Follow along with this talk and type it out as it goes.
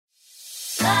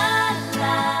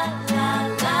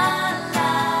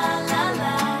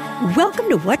Welcome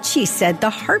to What She Said, the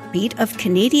heartbeat of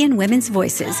Canadian women's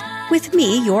voices, with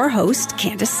me, your host,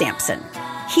 Candace Sampson.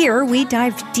 Here, we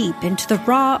dive deep into the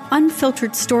raw,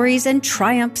 unfiltered stories and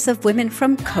triumphs of women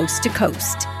from coast to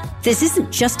coast. This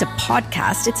isn't just a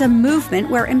podcast, it's a movement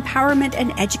where empowerment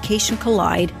and education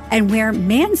collide and where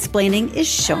mansplaining is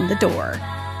shown the door.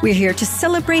 We're here to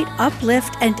celebrate,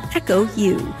 uplift, and echo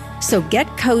you. So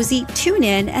get cozy, tune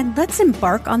in, and let's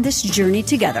embark on this journey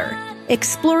together,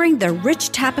 exploring the rich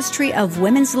tapestry of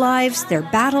women's lives, their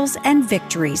battles and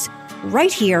victories,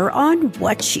 right here on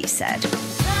What She Said.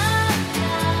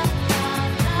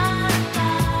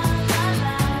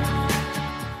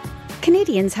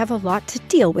 Canadians have a lot to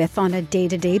deal with on a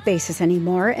day-to-day basis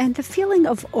anymore, and the feeling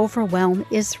of overwhelm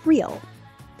is real.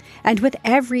 And with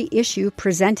every issue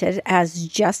presented as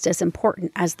just as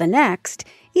important as the next,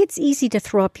 it's easy to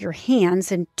throw up your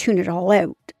hands and tune it all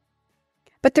out.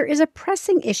 But there is a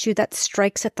pressing issue that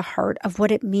strikes at the heart of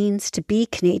what it means to be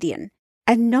Canadian,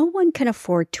 and no one can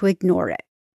afford to ignore it.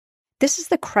 This is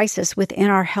the crisis within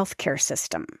our healthcare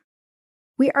system.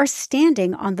 We are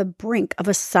standing on the brink of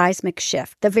a seismic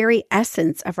shift. The very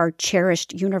essence of our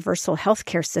cherished universal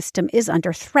healthcare system is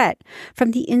under threat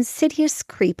from the insidious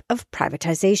creep of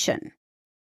privatization.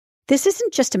 This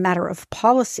isn't just a matter of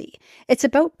policy. It's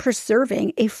about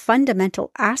preserving a fundamental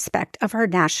aspect of our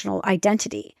national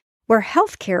identity, where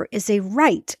healthcare is a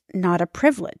right, not a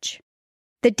privilege.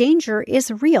 The danger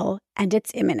is real and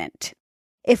it's imminent.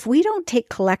 If we don't take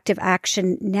collective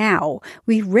action now,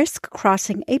 we risk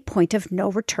crossing a point of no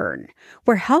return,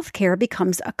 where healthcare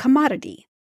becomes a commodity,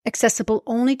 accessible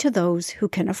only to those who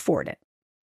can afford it.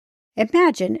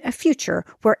 Imagine a future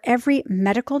where every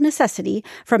medical necessity,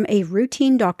 from a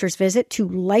routine doctor's visit to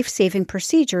life-saving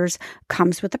procedures,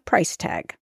 comes with a price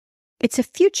tag. It's a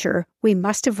future we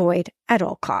must avoid at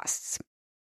all costs.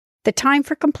 The time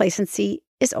for complacency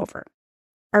is over.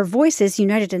 Our voices,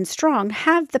 united and strong,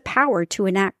 have the power to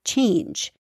enact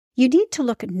change. You need to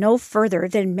look no further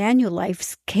than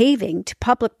Manulife's caving to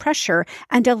public pressure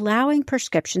and allowing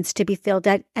prescriptions to be filled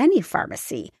at any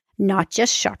pharmacy, not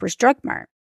just Shoppers Drug Mart.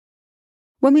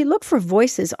 When we look for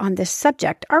voices on this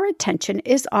subject, our attention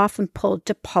is often pulled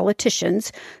to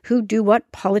politicians who do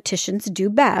what politicians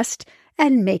do best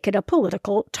and make it a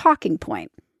political talking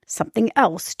point, something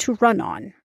else to run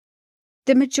on.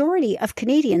 The majority of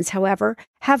Canadians, however,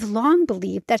 have long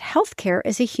believed that healthcare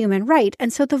is a human right,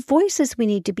 and so the voices we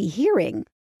need to be hearing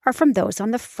are from those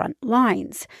on the front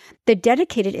lines, the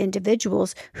dedicated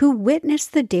individuals who witness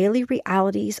the daily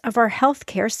realities of our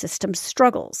healthcare system's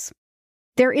struggles.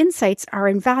 Their insights are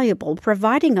invaluable,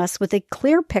 providing us with a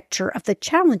clear picture of the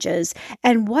challenges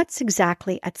and what's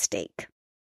exactly at stake.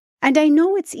 And I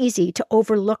know it's easy to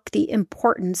overlook the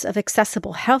importance of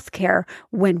accessible healthcare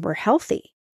when we're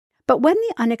healthy. But when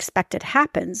the unexpected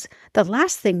happens, the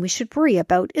last thing we should worry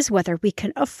about is whether we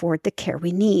can afford the care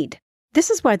we need. This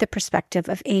is why the perspective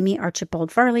of Amie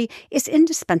Archibald-Varley is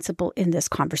indispensable in this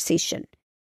conversation.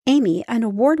 Amie, an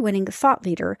award-winning thought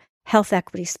leader, health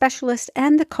equity specialist,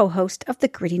 and the co-host of the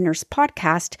Gritty Nurse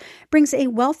podcast, brings a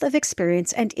wealth of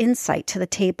experience and insight to the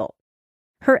table.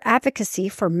 Her advocacy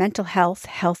for mental health,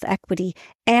 health equity,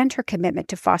 and her commitment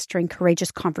to fostering courageous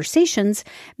conversations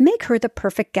make her the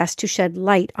perfect guest to shed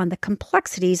light on the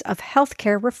complexities of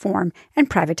healthcare reform and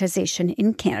privatization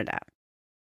in Canada.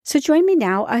 So join me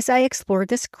now as I explore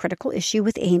this critical issue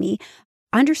with Amie,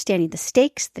 understanding the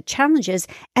stakes, the challenges,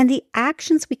 and the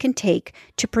actions we can take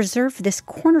to preserve this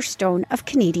cornerstone of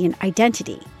Canadian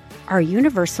identity, our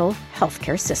universal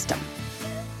healthcare system.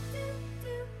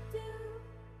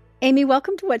 Amie,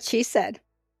 welcome to What She Said.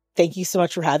 Thank you so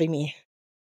much for having me.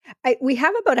 We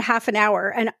have about a half an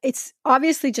hour, and it's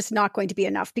obviously just not going to be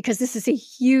enough because this is a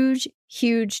huge,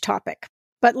 huge topic.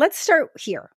 But let's start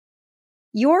here.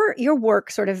 Your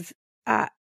work sort of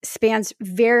spans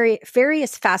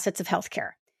various facets of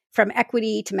healthcare, from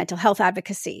equity to mental health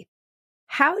advocacy.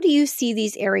 How do you see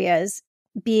these areas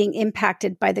being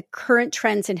impacted by the current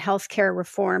trends in healthcare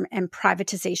reform and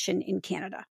privatization in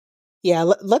Canada? Yeah,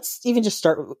 let's even just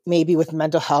start maybe with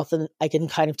mental health, and I can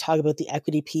kind of talk about the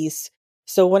equity piece.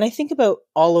 So when I think about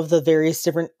all of the various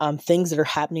different things that are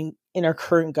happening in our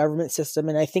current government system,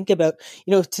 and I think about,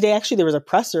 today actually there was a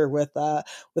presser with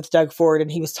Doug Ford, and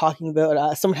he was talking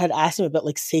about, someone had asked him about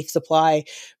like safe supply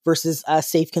versus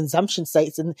safe consumption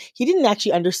sites, and he didn't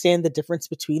actually understand the difference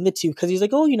between the two because he's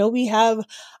like, we have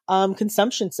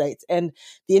consumption sites, and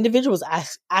the individual was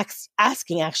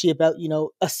asking actually about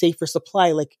a safer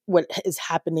supply, like what is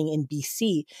happening in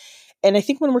BC. And I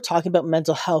think when we're talking about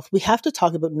mental health, we have to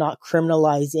talk about not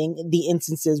criminalizing the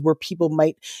instances where people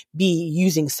might be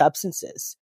using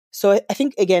substances. So I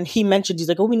think, again, he mentioned, he's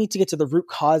like, oh, we need to get to the root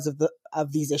cause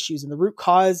of these issues. And the root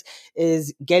cause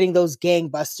is getting those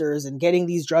gangbusters and getting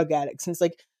these drug addicts. And it's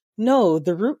like, no,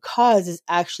 the root cause is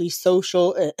actually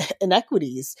social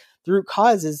inequities. The root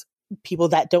cause is people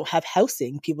that don't have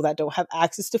housing, people that don't have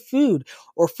access to food,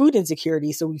 or food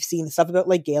insecurity. So we've seen stuff about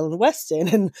like Gale and Weston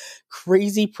and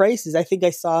crazy prices. I think I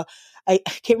saw, I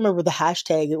can't remember the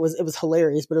hashtag. It was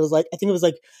hilarious, but it was like, I think it was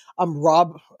like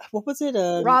Rob, what was it?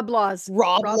 Rob Laws.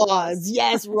 Rob Laws.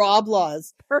 Yes, Rob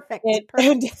Laws. Perfect. And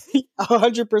Perfect.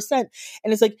 100%.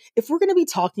 And it's like, if we're going to be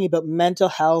talking about mental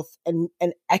health and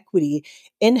equity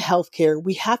in healthcare,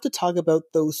 we have to talk about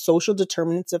those social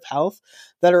determinants of health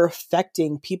that are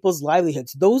affecting people's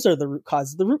livelihoods. Those are the root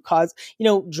causes. The root cause,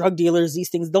 drug dealers, these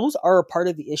things, those are a part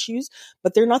of the issues,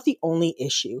 but they're not the only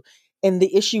issue. And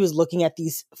the issue is looking at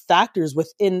these factors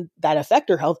within that affect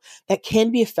our health that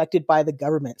can be affected by the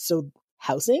government. So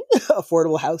housing,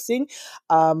 affordable housing,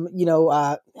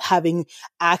 having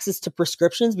access to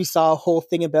prescriptions. We saw a whole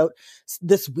thing about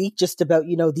this week, just about,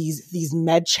 these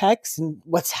med checks and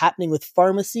what's happening with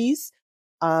pharmacies,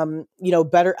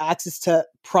 better access to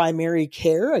primary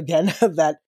care. Again,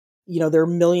 that, there are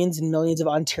millions and millions of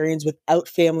Ontarians without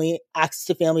access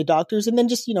to family doctors. And then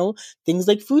just, things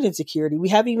like food insecurity. We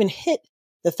haven't even hit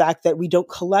the fact that we don't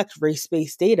collect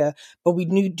race-based data, but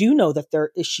we do know that there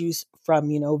are issues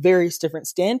from, various different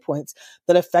standpoints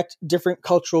that affect different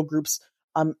cultural groups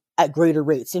at greater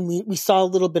rates. And we saw a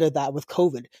little bit of that with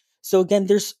COVID. So again,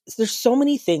 there's so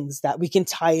many things that we can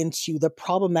tie into the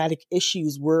problematic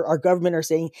issues where our government are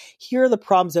saying, here are the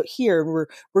problems out here. And we're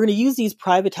going to use these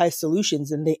privatized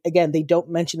solutions. And they don't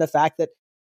mention the fact that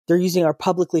they're using our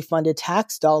publicly funded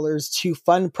tax dollars to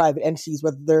fund private entities,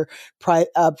 whether they're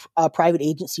private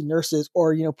agency nurses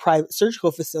or, private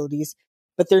surgical facilities,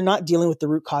 but they're not dealing with the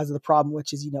root cause of the problem,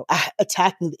 which is,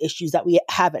 attacking the issues that we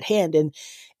have at hand. And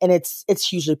it's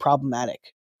hugely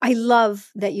problematic. I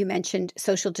love that you mentioned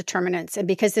social determinants. And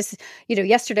because this,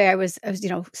 yesterday I was,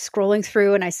 scrolling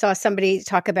through and I saw somebody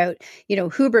talk about,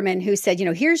 Huberman, who said,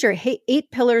 here's your 8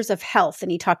 pillars of health.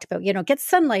 And he talked about, get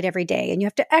sunlight every day and you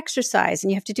have to exercise and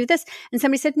you have to do this. And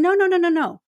somebody said,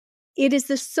 no. It is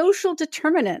the social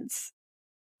determinants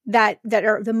that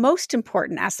are the most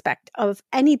important aspect of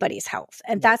anybody's health.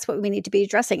 And that's what we need to be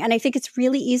addressing. And I think it's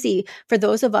really easy for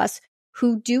those of us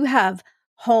who do have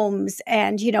homes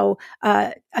and,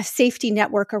 a safety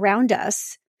network around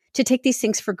us to take these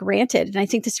things for granted. And I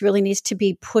think this really needs to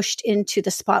be pushed into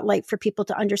the spotlight for people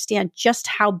to understand just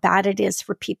how bad it is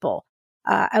for people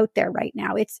out there right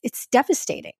now. It's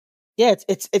devastating. Yeah,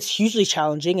 it's hugely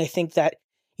challenging. I think that,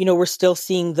 we're still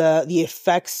seeing the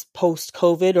effects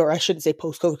post-COVID, or I shouldn't say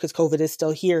post-COVID because COVID is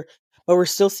still here, but we're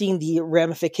still seeing the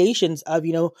ramifications of,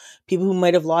 people who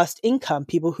might have lost income,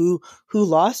 people who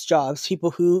lost jobs,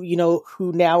 people who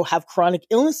now have chronic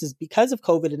illnesses because of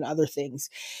COVID and other things.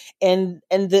 And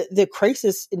the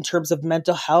crisis in terms of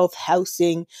mental health,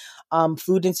 housing,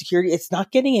 food insecurity, it's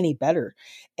not getting any better.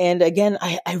 And again,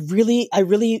 I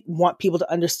really want people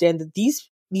to understand that these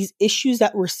issues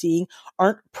that we're seeing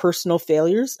aren't personal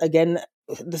failures. Again,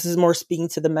 this is more speaking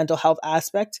to the mental health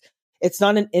aspect. It's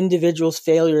not an individual's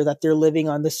failure that they're living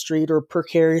on the street or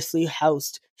precariously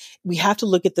housed. We have to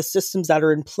look at the systems that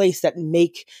are in place that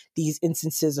make these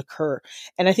instances occur.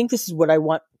 And I think this is what I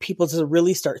want people to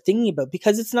really start thinking about,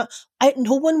 because it's not,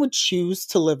 no one would choose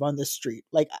to live on the street.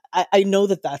 Like, I know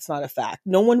that that's not a fact.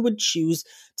 No one would choose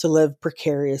to live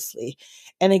precariously.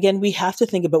 And again, we have to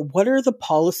think about what are the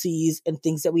policies and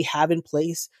things that we have in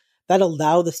place that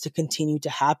allow this to continue to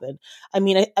happen. I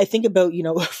mean, I think about,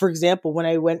 for example, when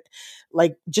I went,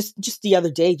 like, just the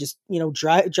other day, just,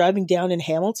 driving down in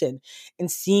Hamilton and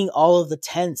seeing all of the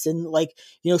tents and, like,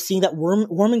 seeing that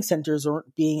warming centers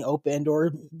aren't being opened,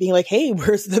 or being like, hey,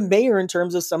 where's the mayor in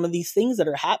terms of some of these things that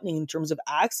are happening in terms of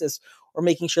access, or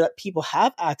making sure that people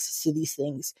have access to these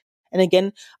things. And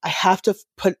again, I have to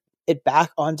put it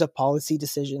back onto policy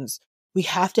decisions. We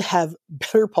have to have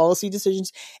better policy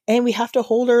decisions, and we have to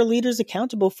hold our leaders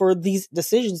accountable for these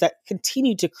decisions that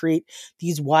continue to create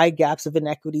these wide gaps of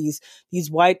inequities,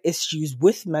 these wide issues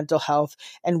with mental health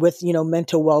and with,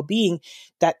 mental well-being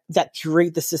that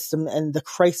curate the system and the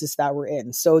crisis that we're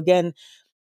in. So again,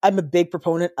 I'm a big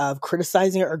proponent of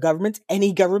criticizing our governments,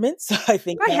 any governments. I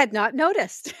think I had not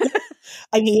noticed.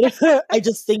 I mean, I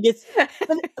just think it's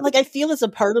like, I feel it's a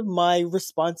part of my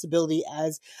responsibility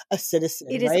as a citizen.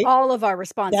 It is right? all of our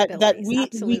responsibilities.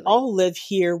 That we all live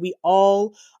here. We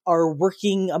all are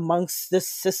working amongst this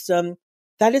system.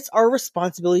 That it's our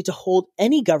responsibility to hold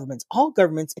all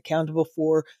governments accountable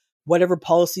for whatever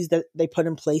policies that they put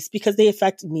in place, because they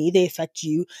affect me, they affect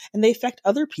you, and they affect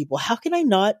other people. How can I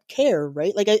not care,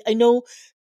 right? Like, I know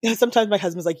sometimes my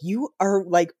husband's like, you are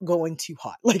like going too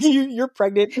hot. Like you're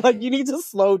pregnant. Like you need to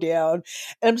slow down.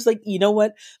 And I'm just like, you know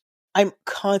what? I'm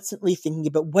constantly thinking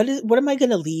about what am I going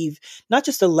to leave? Not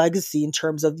just a legacy in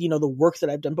terms of, the work that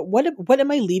I've done, but what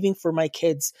am I leaving for my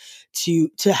kids to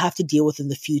have to deal with in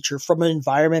the future from an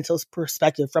environmental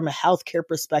perspective, from a healthcare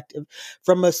perspective,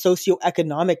 from a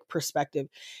socioeconomic perspective.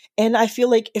 And I feel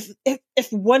like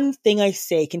if one thing I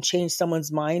say can change someone's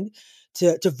mind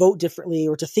to vote differently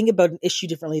or to think about an issue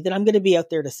differently, then I'm going to be out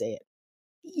there to say it.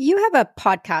 You have a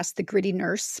podcast, The Gritty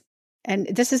Nurse, and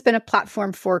this has been a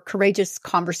platform for courageous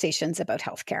conversations about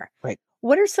healthcare. Right.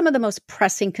 What are some of the most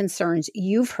pressing concerns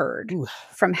you've heard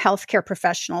from healthcare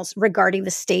professionals regarding the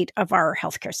state of our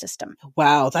healthcare system?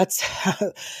 Wow, that's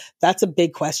a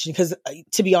big question because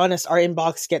to be honest, our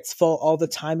inbox gets full all the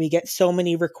time. We get so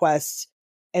many requests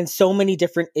and so many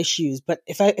different issues. But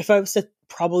if I was to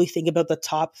probably think about the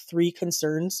top 3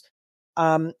 concerns,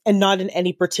 and not in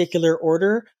any particular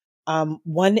order,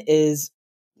 one is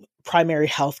primary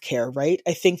health care, right?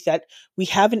 I think that we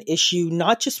have an issue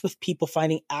not just with people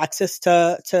finding access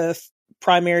to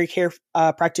primary care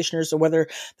practitioners, or whether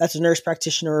that's a nurse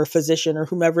practitioner or a physician or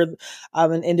whomever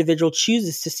an individual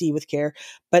chooses to see with care,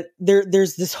 but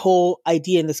there's this whole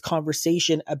idea in this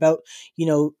conversation about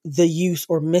the use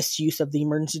or misuse of the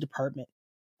emergency department.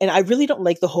 And I really don't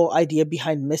like the whole idea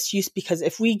behind misuse, because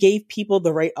if we gave people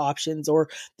the right options, or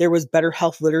there was better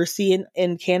health literacy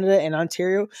in Canada and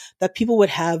Ontario, that people would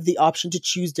have the option to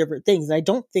choose different things. And I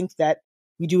don't think that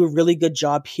we do a really good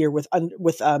job here with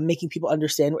making people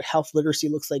understand what health literacy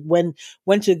looks like, when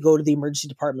to go to the emergency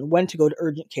department, when to go to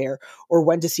urgent care, or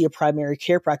when to see a primary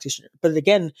care practitioner. But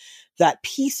again, that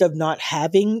piece of not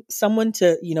having someone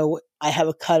to, I have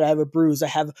a cut, I have a bruise, I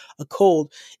have a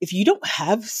cold. If you don't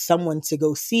have someone to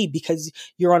go see because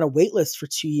you're on a wait list for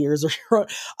 2 years, or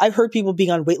I've heard people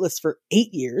being on wait lists for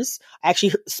 8 years. I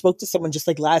actually spoke to someone just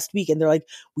like last week, and they're like,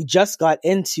 we just got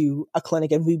into a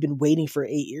clinic and we've been waiting for 8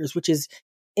 years, which is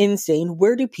insane.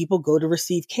 Where do people go to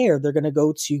receive care? They're going to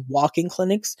go to walk-in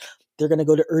clinics. They're going to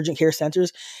go to urgent care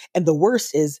centers. And the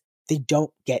worst is they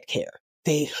don't get care.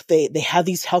 They have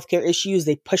these healthcare issues.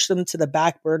 They push them to the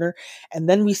back burner. And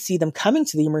then we see them coming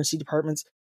to the emergency departments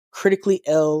critically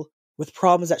ill with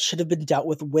problems that should have been dealt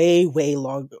with way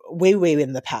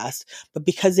in the past. But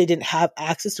because they didn't have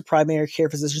access to primary care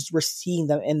physicians, we're seeing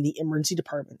them in the emergency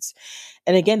departments.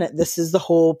 And again, this is the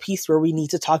whole piece where we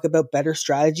need to talk about better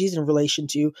strategies in relation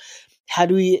to how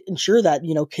do we ensure that,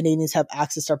 Canadians have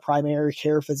access to our primary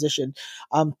care physician?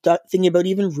 Thinking about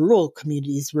even rural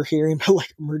communities, we're hearing about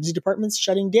like emergency departments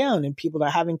shutting down and people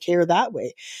not having care that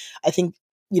way. I think,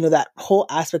 that whole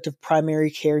aspect of primary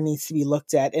care needs to be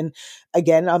looked at. And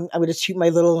again, I'm going to toot my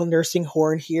little nursing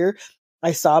horn here.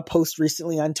 I saw a post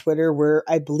recently on Twitter where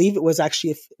I believe it was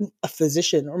actually a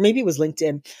physician, or maybe it was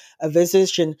LinkedIn, a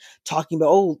physician talking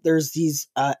about, there's these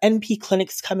NP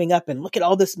clinics coming up and look at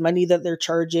all this money that they're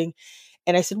charging.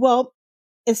 And I said, well,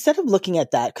 instead of looking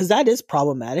at that, because that is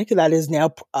problematic, that is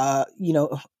now, a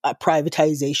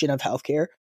privatization of healthcare,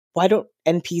 why don't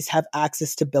NPs have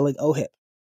access to billing OHIP?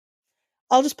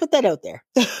 I'll just put that out there.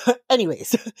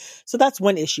 Anyways, so that's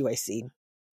one issue I see.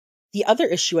 The other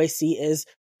issue I see is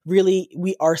really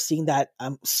we are seeing that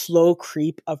slow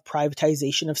creep of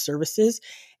privatization of services.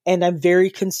 And I'm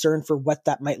very concerned for what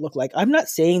that might look like. I'm not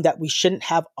saying that we shouldn't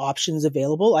have options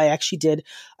available. I actually did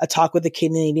a talk with the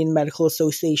Canadian Medical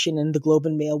Association and the Globe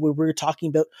and Mail where we were talking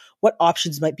about what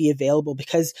options might be available,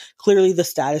 because clearly the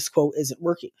status quo isn't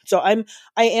working. So I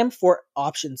am for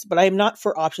options, but I am not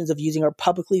for options of using our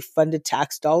publicly funded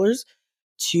tax dollars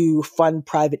to fund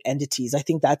private entities. I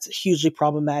think that's hugely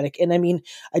problematic. And I mean,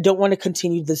 I don't want to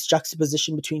continue this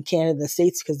juxtaposition between Canada and the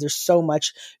States because there's so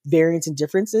much variance and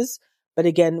differences. But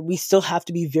again, we still have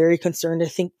to be very concerned. I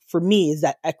think for me is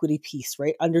that equity piece,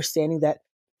 right? Understanding that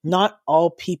not all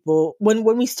people, when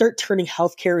we start turning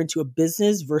healthcare into a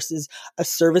business versus a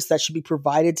service that should be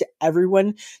provided to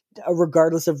everyone,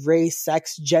 regardless of race,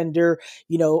 sex, gender,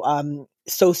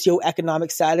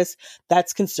 socioeconomic status,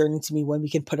 that's concerning to me when we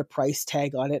can put a price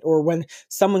tag on it, or when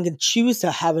someone can choose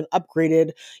to have an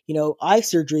upgraded, eye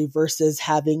surgery versus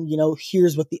having,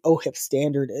 here's what the OHIP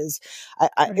standard is.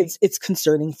 Right. It's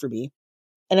concerning for me.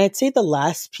 And I'd say the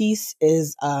last piece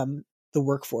is the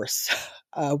workforce.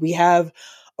 We have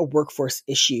a workforce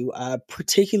issue,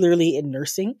 particularly in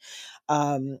nursing.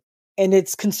 And And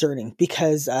it's concerning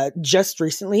because just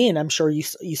recently, and I'm sure you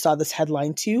saw this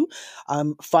headline too,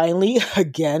 finally,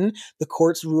 again, the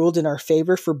courts ruled in our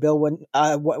favor for Bill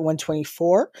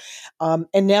 124.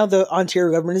 And now the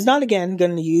Ontario government is not again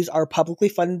going to use our publicly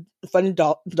funded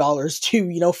dollars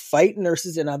to, fight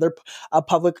nurses and other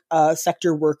public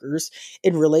sector workers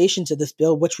in relation to this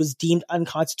bill, which was deemed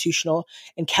unconstitutional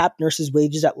and capped nurses'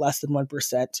 wages at less than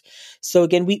 1%. So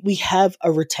again, we have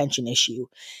a retention issue.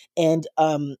 And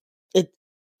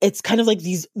it's kind of like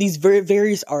these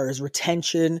various R's: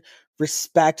 retention,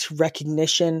 respect,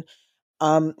 recognition.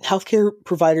 Healthcare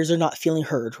providers are not feeling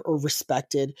heard or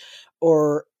respected,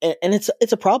 and it's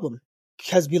a problem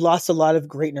because we lost a lot of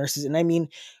great nurses. And I mean,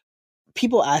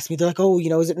 people ask me, they're like, oh,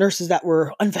 is it nurses that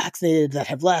were unvaccinated that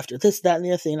have left, or this, that, and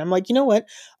the other thing? And I'm like, you know what?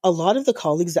 A lot of the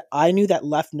colleagues that I knew that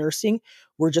left nursing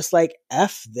were just like,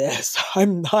 F this.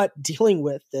 I'm not dealing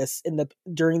with this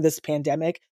during this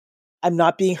pandemic. I'm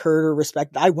not being heard or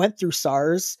respected. I went through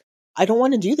SARS. I don't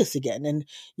want to do this again. And,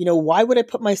 why would I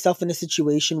put myself in a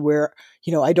situation where,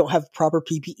 I don't have proper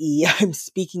PPE, I'm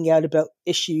speaking out about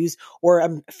issues, or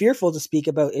I'm fearful to speak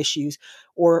about issues,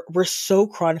 or we're so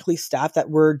chronically staffed that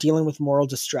we're dealing with moral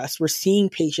distress. We're seeing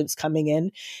patients coming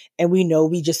in and we know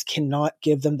we just cannot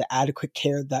give them the adequate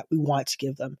care that we want to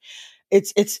give them.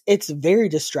 It's very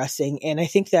distressing. And I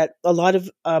think that a lot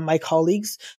of my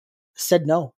colleagues said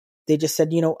no. They just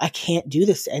said, I can't do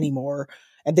this anymore.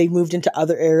 And they moved into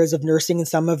other areas of nursing, and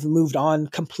some have moved on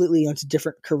completely onto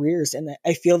different careers. And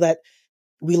I feel that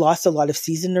we lost a lot of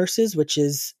seasoned nurses, which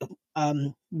is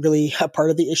really a part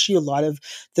of the issue. A lot of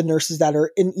the nurses that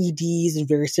are in EDs and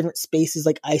various different spaces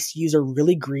like ICUs are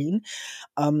really green.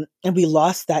 And we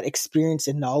lost that experience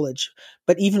and knowledge.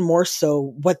 But even more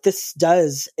so, what this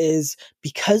does is,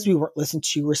 because we weren't listened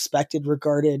to, respected,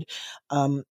 regarded,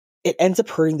 it ends up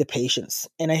hurting the patients.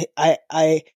 And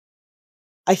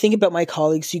I think about my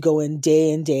colleagues who go in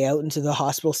day out into the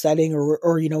hospital setting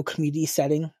or community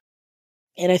setting.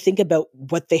 And I think about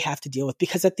what they have to deal with,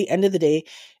 because at the end of the day,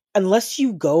 unless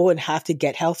you go and have to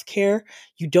get healthcare,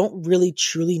 you don't really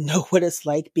truly know what it's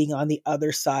like being on the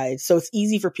other side. So it's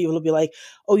easy for people to be like,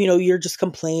 oh, you're just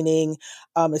complaining.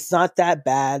 It's not that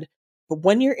bad. But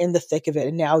when you're in the thick of it,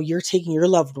 and now you're taking your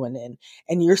loved one in,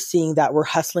 and you're seeing that we're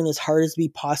hustling as hard as we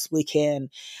possibly can,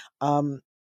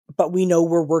 but we know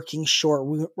we're working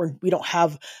short. We don't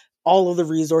have all of the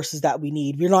resources that we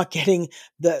need. We're not getting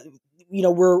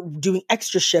we're doing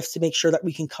extra shifts to make sure that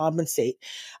we can compensate.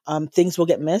 Things will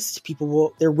get missed.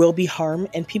 There will be harm,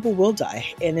 and people will die.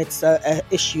 And it's an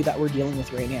issue that we're dealing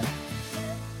with right now.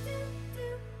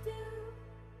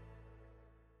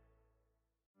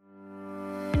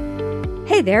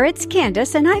 Hey there, it's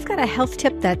Candace, and I've got a health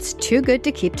tip that's too good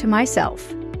to keep to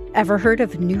myself. Ever heard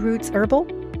of New Roots Herbal?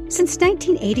 Since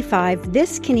 1985,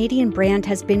 this Canadian brand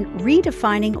has been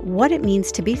redefining what it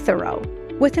means to be thorough.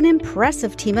 With an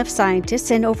impressive team of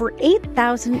scientists and over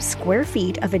 8,000 square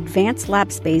feet of advanced lab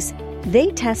space,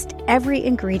 they test every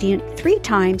ingredient 3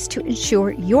 times to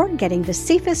ensure you're getting the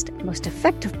safest, most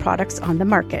effective products on the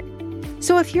market.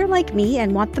 So if you're like me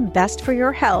and want the best for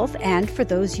your health and for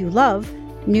those you love,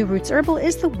 New Roots Herbal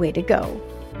is the way to go.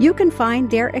 You can find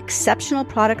their exceptional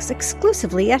products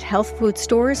exclusively at health food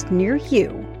stores near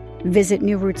you. Visit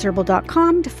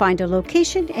newrootsherbal.com to find a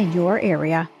location in your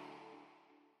area.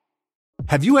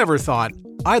 Have you ever thought,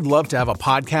 I'd love to have a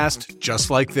podcast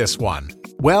just like this one?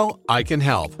 Well, I can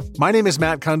help. My name is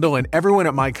Matt Kundle, and everyone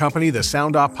at my company, the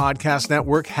Sound Off Podcast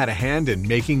Network, had a hand in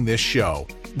making this show.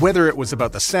 Whether it was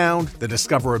about the sound, the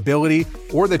discoverability,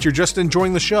 or that you're just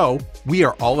enjoying the show, we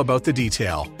are all about the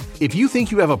detail. If you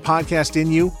think you have a podcast in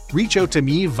you, reach out to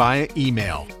me via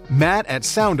email,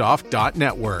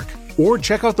 matt@soundoff.network, or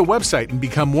check out the website and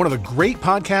become one of the great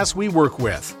podcasts we work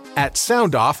with at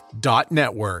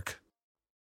soundoff.network.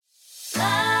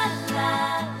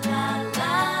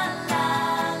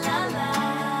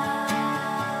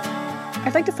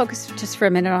 I'd like to focus just for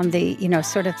a minute on the,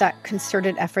 sort of that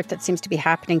concerted effort that seems to be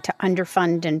happening to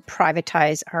underfund and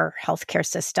privatize our healthcare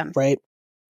system. Right.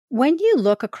 When you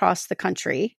look across the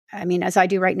country, I mean, as I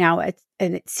do right now, and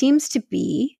it seems to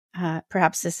be,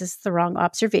 perhaps this is the wrong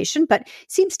observation, but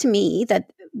it seems to me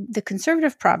that the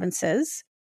conservative provinces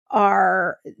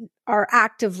are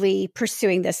actively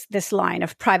pursuing this line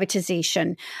of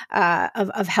privatization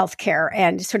of healthcare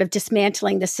and sort of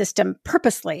dismantling the system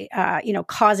purposely,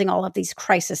 causing all of these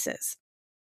crises.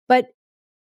 But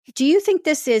do you think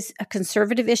this is a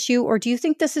conservative issue, or do you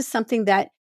think this is something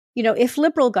that, if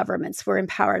liberal governments were in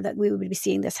power, that we would be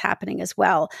seeing this happening as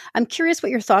well? I'm curious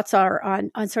what your thoughts are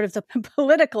on sort of the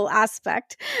political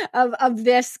aspect of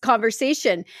this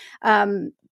conversation,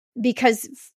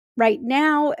 because right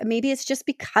now, maybe it's just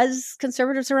because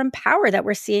conservatives are in power that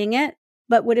we're seeing it.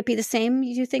 But would it be the same,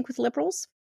 you think, with liberals?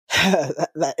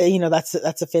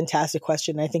 That's a fantastic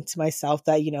question. I think to myself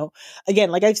that,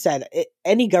 again, like I've said,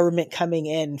 any government coming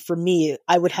in, for me,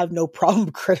 I would have no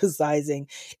problem criticizing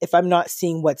if I'm not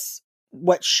seeing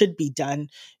what should be done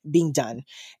being done.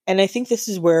 And I think this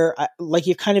is where, like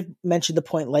you kind of mentioned the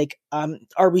point, like,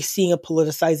 are we seeing a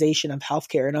politicization of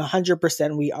healthcare? And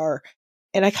 100% we are.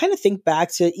 And I kind of think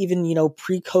back to even,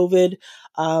 pre-COVID,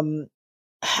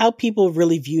 how people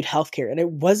really viewed healthcare, and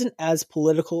it wasn't as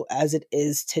political as it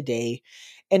is today.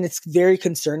 And it's very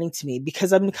concerning to me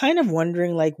because I'm kind of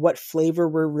wondering like what flavor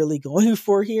we're really going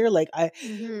for here. Like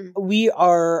we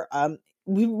are,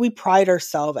 we pride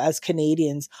ourselves as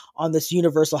Canadians on this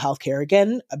universal healthcare.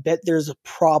 Again, I bet there's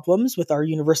problems with our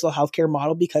universal healthcare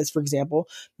model because, for example,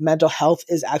 mental health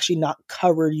is actually not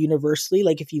covered universally.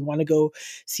 Like if you want to go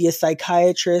see a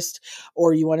psychiatrist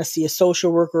or you want to see a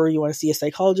social worker or you want to see a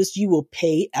psychologist, you will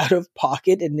pay out of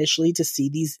pocket initially to see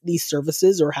these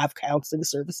services or have counseling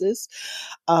services.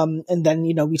 And then,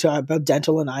 we talk about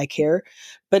dental and eye care.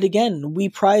 But again, we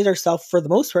pride ourselves for the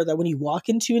most part that when you walk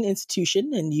into an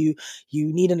institution and you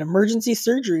need an emergency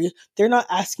surgery, they're not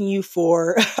asking you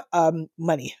for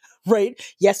money, right?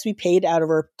 Yes, we paid out of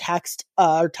our tax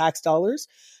dollars,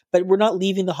 but we're not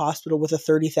leaving the hospital with a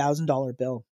 $30,000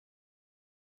 bill.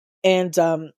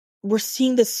 And we're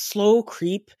seeing this slow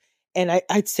creep, and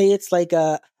I'd say it's like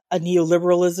a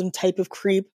neoliberalism type of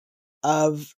creep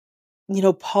of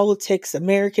politics,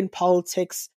 American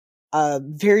politics,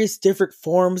 various different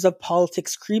forms of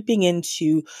politics creeping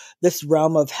into this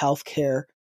realm of healthcare.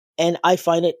 And I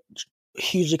find it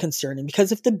hugely concerning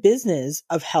because if the business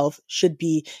of health should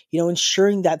be,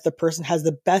 ensuring that the person has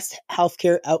the best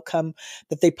healthcare outcome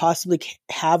that they possibly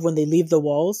have when they leave the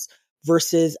walls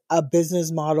versus a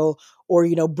business model or,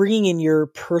 bringing in your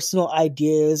personal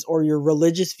ideas or your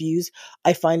religious views,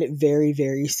 I find it very,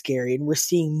 very scary. And we're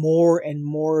seeing more and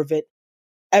more of it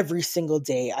every single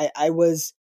day. I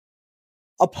was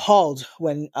appalled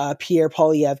when Pierre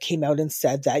Poilievre came out and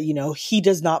said that, he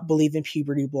does not believe in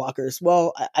puberty blockers.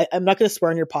 Well, I'm not going to swear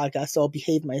on your podcast, so I'll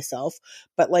behave myself.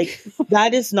 But like,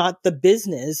 that is not the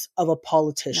business of a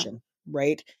politician. No.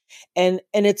 Right. And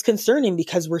it's concerning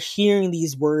because we're hearing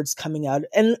these words coming out,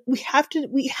 and we have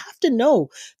to know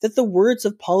that the words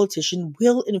of politicians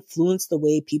will influence the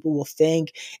way people will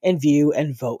think and view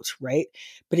and vote. Right.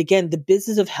 But again, the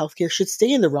business of healthcare should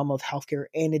stay in the realm of healthcare,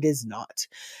 and it is not.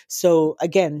 So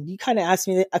again, you kind of asked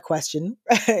me a question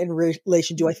in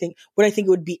relation to, would I think it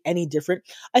would be any different?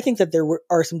 I think that there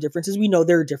are some differences. We know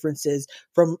there are differences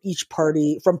from each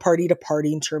party, from party to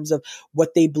party in terms of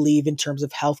what they believe in terms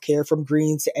of healthcare, from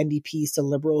Greens to NDPs to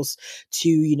Liberals to,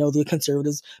 the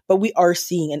Conservatives. But we are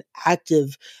seeing an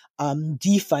active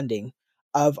defunding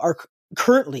of our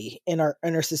currently in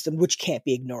our system, which can't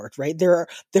be ignored, right? There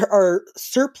are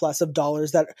surplus of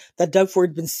dollars that Doug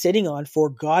Ford's been sitting on for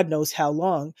God knows how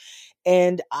long.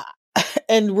 And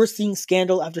we're seeing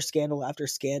scandal after scandal after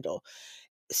scandal.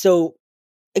 So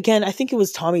again, I think it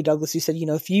was Tommy Douglas who said,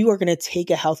 if you are going to take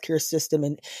a healthcare system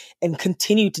and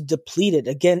continue to deplete it,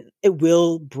 again, it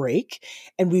will break,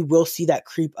 and we will see that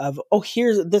creep of,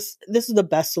 here's this is the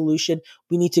best solution.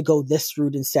 We need to go this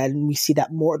route instead. And we see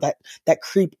that more, that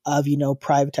creep of,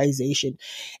 privatization.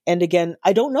 And again,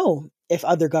 I don't know if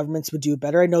other governments would do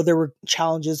better. I know there were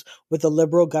challenges with the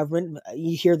Liberal government.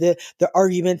 You hear the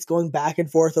arguments going back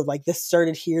and forth of like, this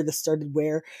started here, this started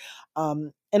where.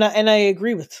 And I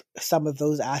agree with some of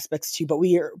those aspects too,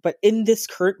 but in this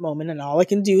current moment, and all I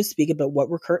can do is speak about what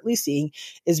we're currently seeing,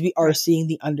 is we are seeing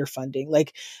the underfunding.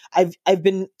 Like I've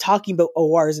been talking about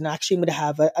ORs, and actually I'm going to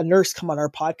have a nurse come on our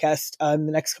podcast in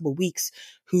the next couple of weeks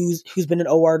who's been an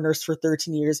OR nurse for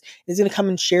 13 years, and is going to come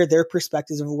and share their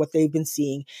perspectives of what they've been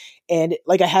seeing. And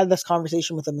like I had this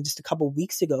conversation with them just a couple of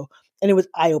weeks ago, and it was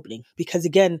eye-opening because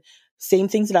again, same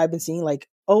things that I've been seeing, like,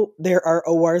 there are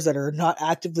ORs that are not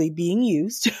actively being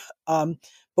used. But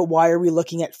why are we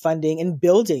looking at funding and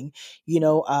building,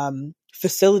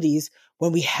 facilities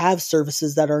when we have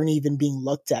services that aren't even being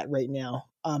looked at right now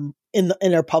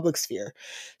in our public sphere?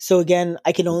 So again,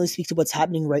 I can only speak to what's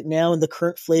happening right now. And the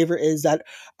current flavor is that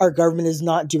our government is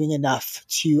not doing enough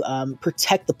to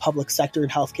protect the public sector in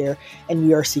healthcare. And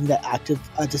we are seeing that active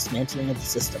dismantling of the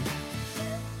system.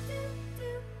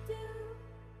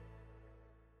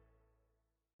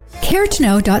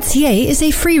 CareToKnow.ca is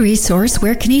a free resource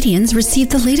where Canadians receive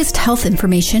the latest health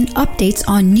information, updates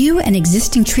on new and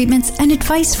existing treatments, and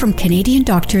advice from Canadian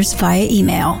doctors via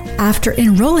email. After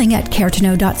enrolling at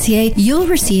CareToKnow.ca, you'll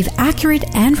receive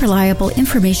accurate and reliable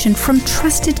information from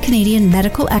trusted Canadian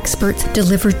medical experts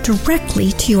delivered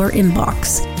directly to your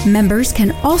inbox. Members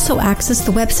can also access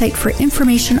the website for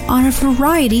information on a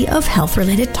variety of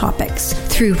health-related topics.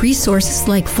 Through resources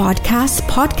like vodcasts,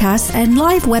 podcasts, and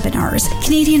live webinars,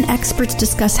 Canadian experts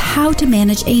discuss how to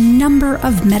manage a number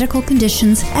of medical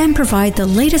conditions and provide the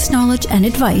latest knowledge and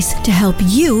advice to help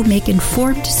you make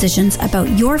informed decisions about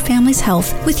your family's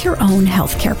health with your own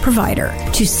healthcare provider.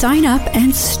 To sign up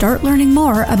and start learning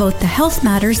more about the health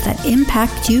matters that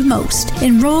impact you most,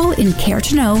 enroll in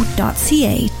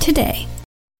CareToKnow.ca today.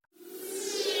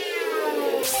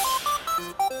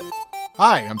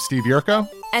 Hi, I'm Steve Yerko.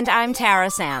 And I'm Tara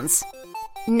Sands.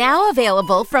 Now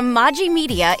available from Maji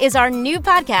Media is our new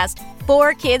podcast,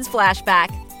 4Kids Flashback.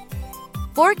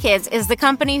 4Kids is the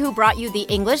company who brought you the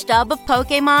English dub of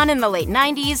Pokemon in the late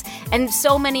 90s and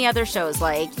so many other shows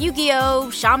like Yu-Gi-Oh!,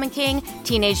 Shaman King,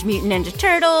 Teenage Mutant Ninja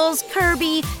Turtles,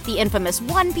 Kirby, the infamous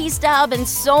One Piece dub, and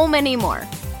so many more.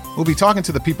 We'll be talking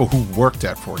to the people who worked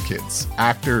at 4Kids.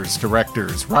 Actors,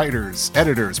 directors, writers,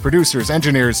 editors, producers,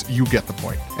 engineers, you get the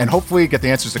point. And hopefully get the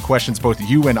answers to questions both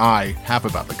you and I have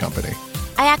about the company.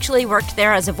 I actually worked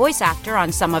there as a voice actor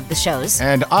on some of the shows.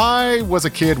 And I was a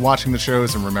kid watching the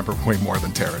shows and remember way more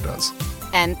than Tara does.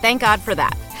 And thank God for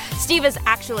that. Steve is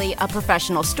actually a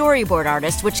professional storyboard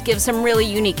artist, which gives some really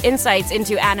unique insights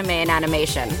into anime and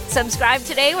animation. Subscribe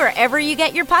today wherever you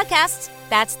get your podcasts.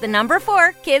 That's the number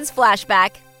 4 Kids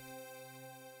Flashback.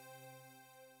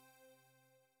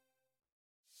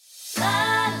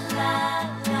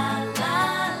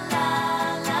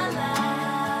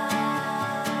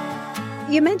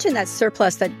 You mentioned that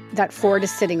surplus that Ford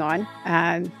is sitting on,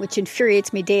 which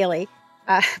infuriates me daily.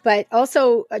 But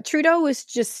also, Trudeau was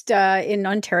just in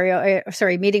Ontario,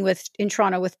 meeting in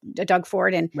Toronto with Doug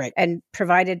Ford and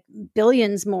provided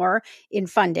billions more in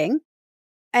funding.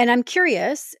 And I'm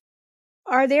curious,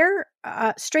 are there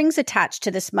strings attached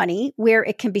to this money where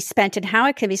it can be spent and how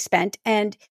it can be spent?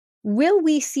 And will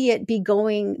we see it be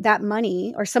going, that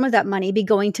money or some of that money be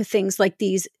going to things like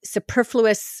these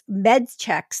superfluous meds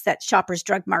checks that Shoppers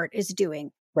Drug Mart is doing?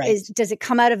 Right. Does it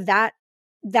come out of that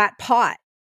pot?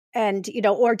 And,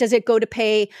 or does it go to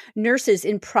pay nurses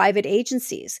in private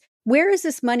agencies? Where is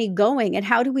this money going and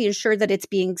how do we ensure that it's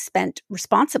being spent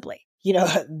responsibly?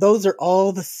 Those are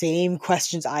all the same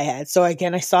questions I had. So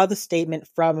again, I saw the statement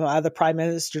from the Prime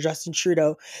Minister, Justin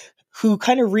Trudeau, who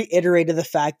kind of reiterated the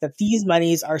fact that these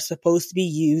monies are supposed to be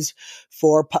used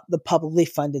for the publicly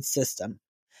funded system.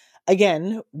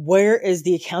 Again, where is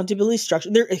the accountability structure?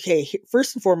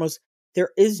 First and foremost,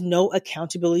 there is no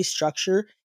accountability structure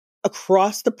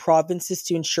across the provinces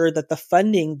to ensure that the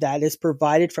funding that is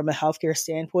provided from a healthcare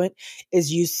standpoint is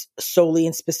used solely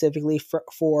and specifically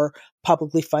for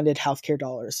publicly funded healthcare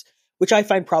dollars, which I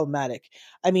find problematic.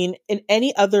 I mean, in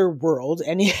any other world,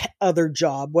 any other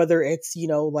job, whether it's,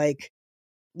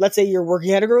 let's say you're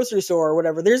working at a grocery store or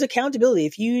whatever, there's accountability.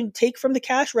 If you take from the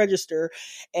cash register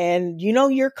and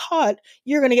you're caught,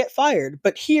 you're going to get fired.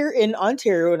 But here in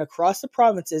Ontario and across the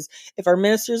provinces, if our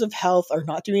ministers of health are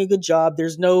not doing a good job,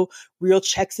 there's no real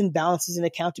checks and balances and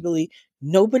accountability,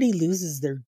 nobody loses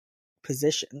their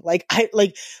position.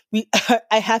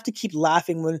 I have to keep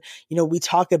laughing when, we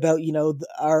talk about,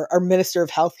 our minister of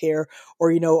healthcare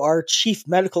or, our chief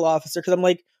medical officer. Cause I'm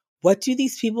like, what do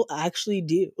these people actually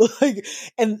do?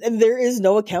 And there is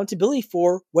no accountability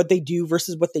for what they do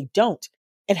versus what they don't.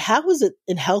 And how is it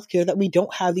in healthcare that we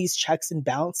don't have these checks and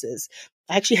balances?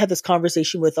 I actually had this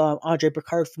conversation with Andre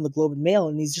Picard from the Globe and Mail,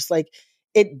 and he's just like,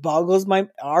 it boggles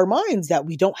our minds that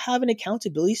we don't have an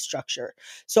accountability structure.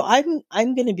 So I'm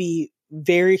going to be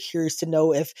very curious to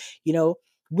know if,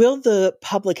 will the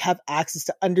public have access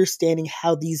to understanding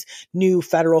how these new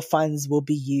federal funds will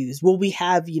be used? Will we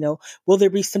have, will there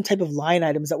be some type of line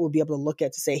items that we'll be able to look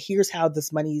at to say, here's how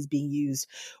this money is being used?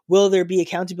 Will there be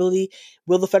accountability?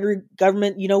 Will the federal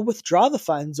government, withdraw the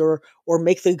funds or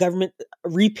make the government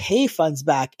repay funds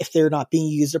back if they're not being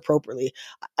used appropriately?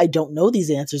 I don't know these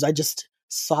answers. I just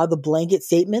saw the blanket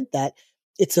statement that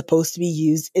it's supposed to be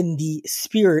used in the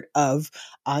spirit of,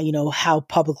 how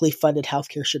publicly funded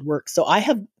healthcare should work. So I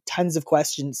have tons of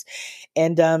questions.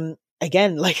 And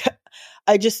again,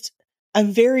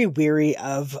 I'm very weary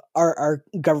of our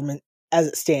government as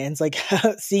it stands, like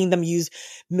seeing them use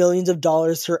millions of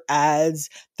dollars for ads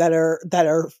that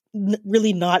are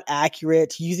really not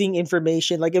accurate, using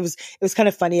information. Like it was kind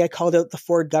of funny. I called out the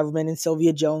Ford government and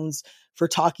Sylvia Jones for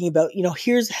talking about,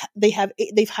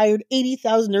 they've hired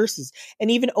 80,000 nurses, and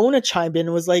even Ona chimed in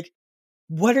and was like,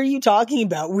 what are you talking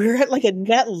about? We're at like a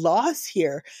net loss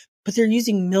here, but they're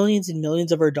using millions and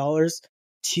millions of our dollars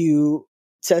to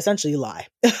essentially lie.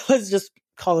 Let's just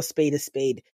call a spade a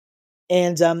spade.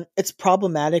 And it's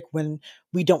problematic when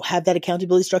we don't have that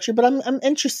accountability structure, but I'm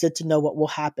interested to know what will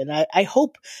happen. I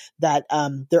hope that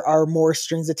there are more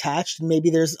strings attached, and maybe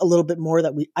there's a little bit more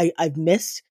that I've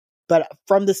missed. But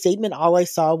from the statement, all I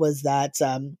saw was that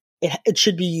it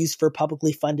should be used for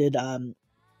publicly funded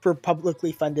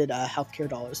healthcare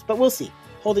dollars. But we'll see.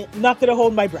 Not going to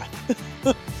hold my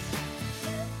breath.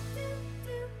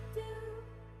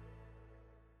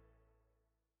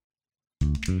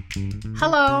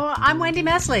 Hello, I'm Wendy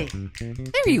Mesley.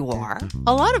 There you are.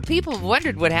 A lot of people have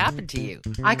wondered what happened to you.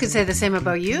 I could say the same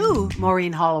about you,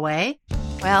 Maureen Holloway.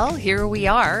 Well, here we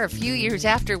are, a few years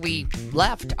after we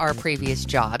left our previous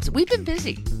jobs. We've been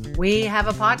busy. We have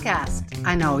a podcast.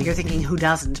 I know, you're thinking who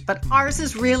doesn't, but ours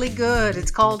is really good.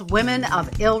 It's called Women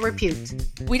of Ill Repute.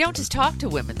 We don't just talk to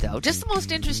women, though. Just the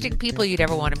most interesting people you'd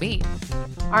ever want to meet.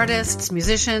 Artists,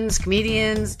 musicians,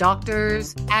 comedians,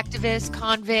 doctors, activists,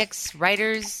 convicts,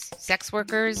 writers, sex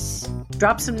workers.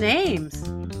 Drop some names.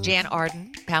 Jan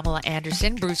Arden, Pamela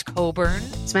Anderson, Bruce Coburn,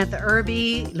 Samantha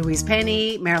Irby, Louise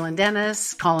Penny, Marilyn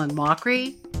Dennis, Colin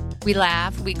Mockery. We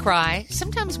laugh, we cry,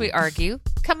 sometimes we argue.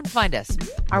 Come and find us.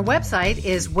 Our website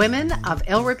is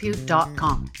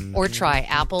womenofillrepute.com. Or try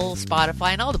Apple,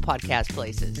 Spotify, and all the podcast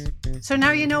places. So now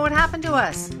you know what happened to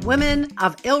us. Women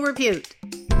of Ill Repute.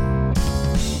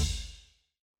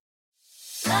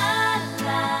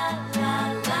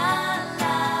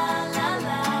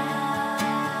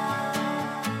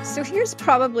 So here's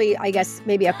probably, I guess,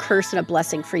 maybe a curse and a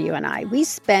blessing for you and I. We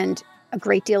spend a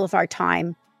great deal of our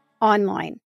time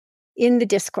online in the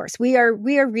discourse. We are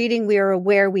reading, we are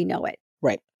aware, we know it.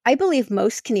 Right. I believe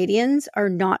most Canadians are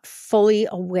not fully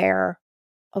aware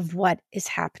of what is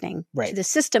happening to the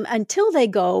system until they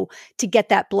go to get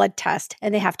that blood test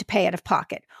and they have to pay out of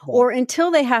pocket, or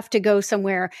until they have to go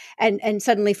somewhere and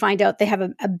suddenly find out they have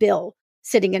a bill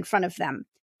sitting in front of them.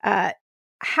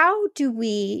 How do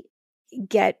we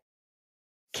get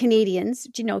Canadians,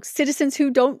 citizens who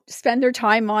don't spend their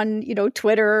time on,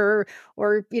 Twitter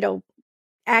or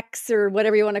X or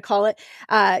whatever you want to call it,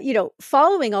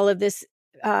 following all of this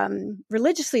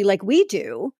religiously like we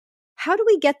do? How do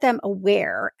we get them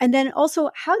aware? And then also,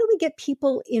 how do we get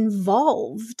people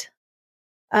involved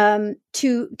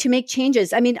to make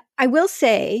changes? I mean, I will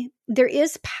say there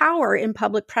is power in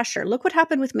public pressure. Look what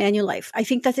happened with Manulife. I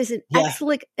think that is an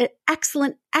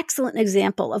excellent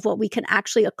example of what we can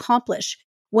actually accomplish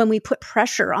when we put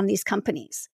pressure on these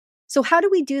companies. So how do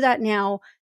we do that now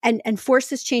and force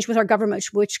this change with our government,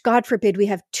 which, God forbid, we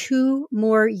have 2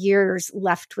 more years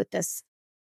left with this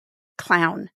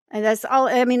clown. And that's all.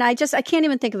 I mean, I can't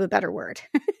even think of a better word.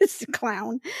 It's a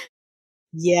clown.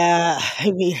 Yeah,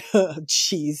 I mean,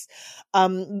 geez.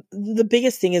 The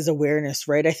biggest thing is awareness,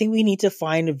 right? I think we need to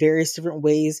find various different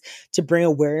ways to bring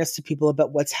awareness to people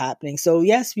about what's happening. So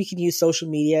yes, we can use social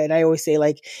media. And I always say,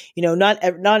 like,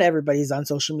 not everybody's on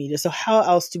social media. So how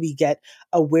else do we get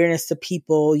awareness to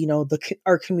people,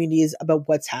 our communities about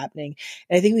what's happening?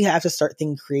 And I think we have to start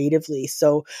thinking creatively.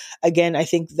 So again, I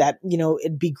think that,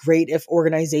 it'd be great if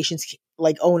organizations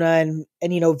like ONA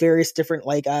and various different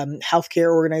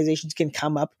healthcare organizations can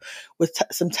come up with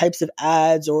some types of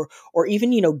ads or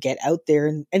even, get out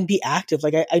there and be active.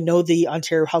 Like I know the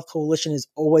Ontario Health Coalition is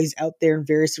always out there in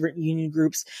various different union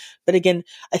groups. But again,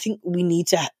 I think we need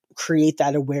to create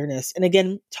that awareness. And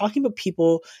again, talking about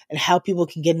people and how people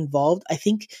can get involved, I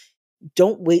think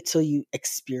don't wait till you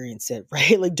experience it,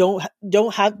 right? Like you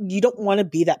don't want to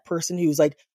be that person who's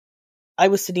like, I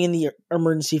was sitting in the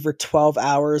emergency for 12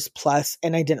 hours plus,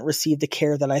 and I didn't receive the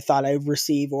care that I thought I would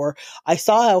receive, or I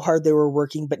saw how hard they were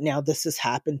working, but now this has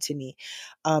happened to me.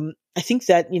 I think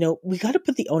that, we got to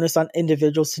put the onus on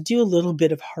individuals to do a little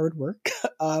bit of hard work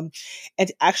and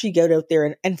to actually get out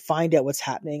there and find out what's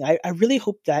happening. I really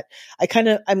hope that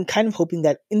I'm kind of hoping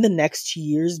that in the next 2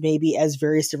 years, maybe as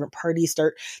various different parties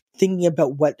start thinking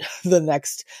about what the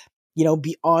next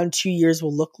beyond 2 years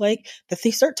will look like, that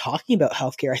they start talking about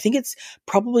healthcare. I think it's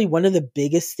probably one of the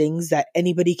biggest things that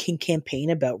anybody can campaign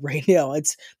about right now.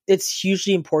 It's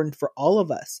hugely important for all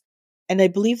of us. And I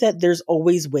believe that there's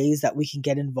always ways that we can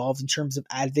get involved in terms of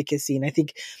advocacy. And I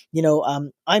think,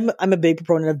 I'm a big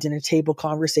proponent of dinner table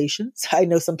conversations. I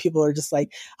know some people are just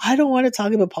like, I don't want to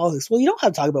talk about politics. Well, you don't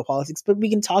have to talk about politics, but we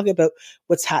can talk about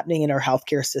what's happening in our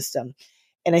healthcare system.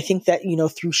 And I think that,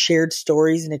 through shared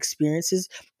stories and experiences,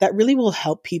 that really will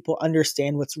help people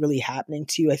understand what's really happening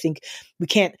too. I think we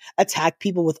can't attack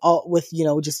people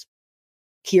just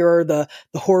here are the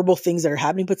horrible things that are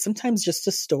happening, but sometimes just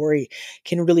a story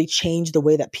can really change the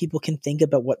way that people can think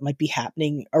about what might be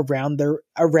happening around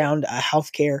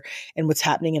healthcare and what's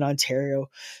happening in Ontario.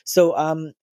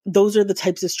 So, those are the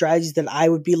types of strategies that I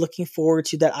would be looking forward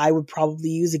to, that I would probably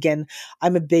use. Again,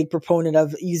 I'm a big proponent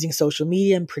of using social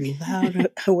media. I'm pretty loud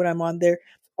when I'm on there.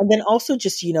 And then also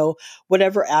just,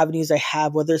 whatever avenues I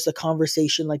have, whether it's a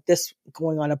conversation like this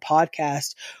going on a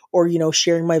podcast or,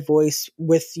 sharing my voice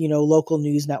with, local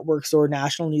news networks or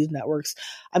national news networks,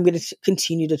 I'm going to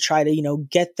continue to try to,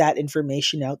 get that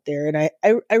information out there. And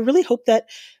I really hope that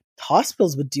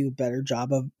hospitals would do a better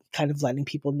job of kind of letting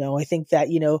people know. I think that,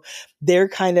 they're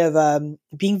kind of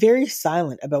being very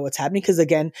silent about what's happening because,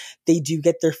 again, they do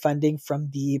get their funding from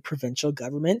the provincial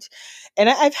government. And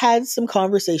I've had some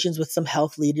conversations with some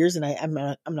health leaders, and I'm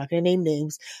not going to name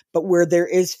names, but where there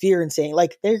is fear in saying,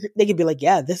 like, they could be like,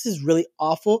 yeah, this is really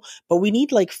awful, but we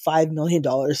need like $5 million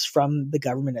from the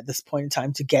government at this point in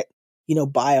time to get,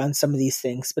 by on some of these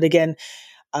things. But again,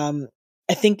 I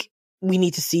think we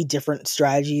need to see different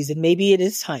strategies, and maybe it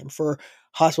is time for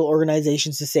hospital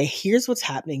organizations to say, here's what's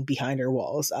happening behind our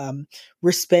walls.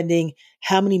 We're spending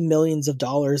how many millions of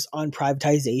dollars on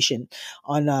privatization,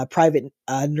 on private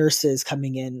nurses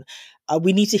coming in.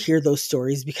 We need to hear those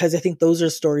stories because I think those are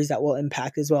stories that will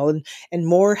impact as well. And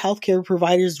more healthcare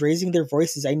providers raising their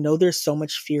voices. I know there's so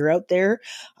much fear out there,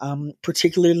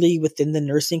 particularly within the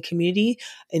nursing community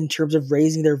in terms of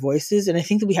raising their voices. And I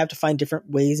think that we have to find different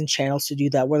ways and channels to do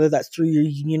that, whether that's through your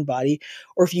union body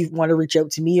or if you want to reach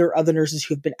out to me or other nurses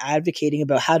who have been advocating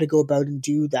about how to go about and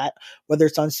do that, whether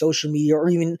it's on social media or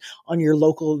even on your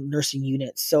local nursing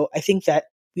units. So I think that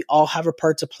we all have a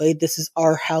part to play. This is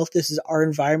our health. This is our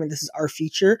environment. This is our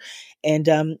future.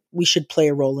 And we should play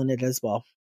a role in it as well.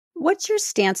 What's your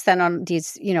stance then on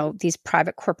these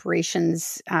private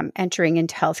corporations entering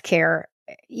into healthcare?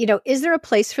 Is there a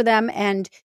place for them? And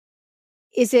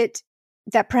is it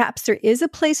that perhaps there is a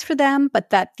place for them, but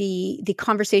that the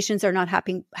conversations are not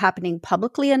happening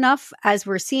publicly enough, as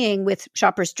we're seeing with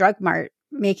Shoppers Drug Mart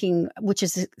making, which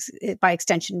is by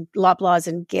extension Loblaws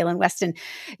and Galen Weston,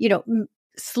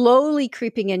 slowly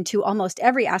creeping into almost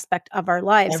every aspect of our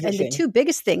lives. Everything. And the two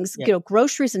biggest things,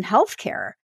 groceries and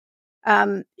healthcare.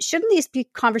 Shouldn't these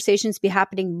conversations be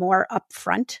happening more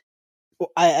upfront?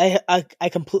 I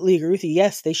completely agree with you.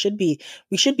 Yes, they should be.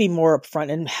 We should be more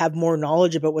upfront and have more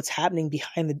knowledge about what's happening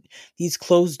behind these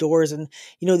closed doors and,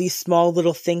 these small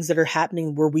little things that are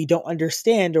happening where we don't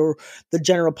understand or the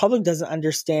general public doesn't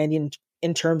understand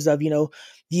in terms of,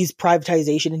 these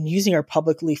privatization and using our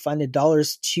publicly funded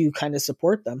dollars to kind of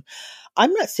support them.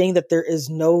 I'm not saying that there is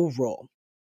no role.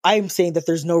 I'm saying that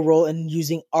there's no role in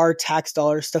using our tax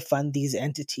dollars to fund these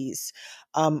entities.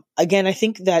 Again, I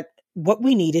think that what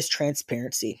we need is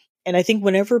transparency. And I think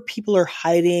whenever people are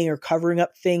hiding or covering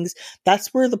up things,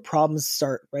 that's where the problems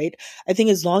start, right? I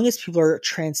think as long as people are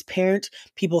transparent,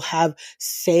 people have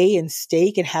say and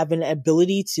stake and have an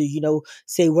ability to,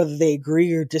 say whether they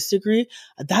agree or disagree.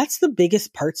 That's the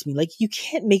biggest part to me. Like, you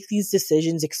can't make these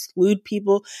decisions, exclude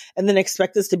people, and then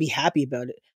expect us to be happy about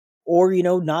it. Or,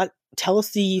 not tell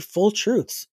us the full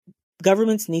truths.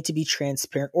 Governments need to be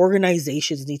transparent.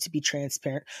 Organizations need to be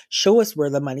transparent. Show us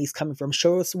where the money's coming from.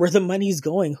 Show us where the money's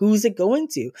going. Who's it going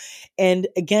to? And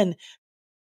again,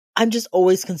 I'm just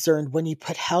always concerned when you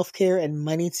put healthcare and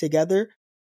money together.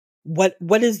 What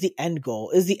is the end goal?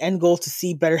 Is the end goal to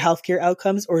see better healthcare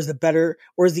outcomes, or is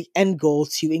the end goal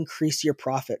to increase your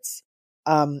profits?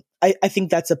 I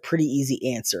think that's a pretty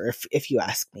easy answer if you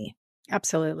ask me.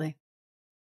 Absolutely.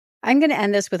 I'm going to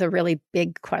end this with a really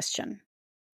big question.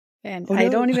 And Oh, I no.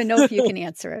 don't even know if you can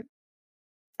answer it.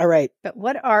 All right. But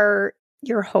what are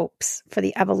your hopes for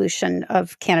the evolution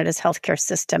of Canada's healthcare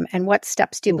system? And what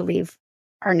steps do you believe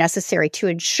are necessary to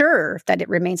ensure that it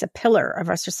remains a pillar of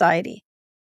our society?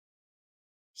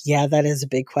 Yeah, that is a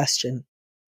big question.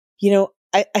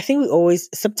 I think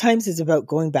sometimes it's about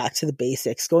going back to the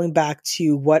basics, going back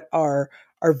to what our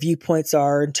viewpoints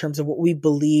are in terms of what we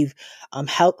believe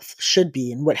health should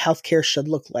be and what healthcare should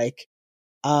look like.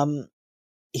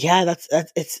 Yeah,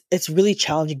 it's really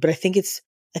challenging, but I think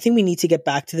we need to get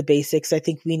back to the basics. I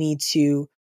think we need to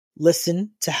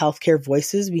listen to healthcare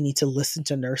voices. We need to listen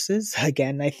to nurses.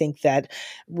 Again, I think that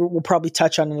we'll probably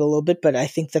touch on it a little bit, but I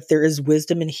think that there is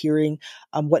wisdom in hearing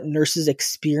what nurses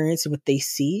experience and what they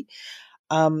see.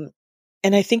 And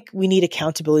I think we need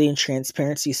accountability and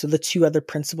transparency. So the two other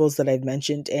principles that I've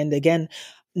mentioned, and again,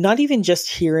 not even just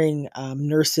hearing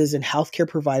nurses and healthcare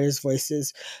providers'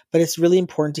 voices, but it's really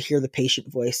important to hear the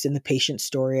patient voice and the patient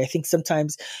story. I think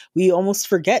sometimes we almost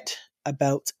forget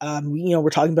about, we're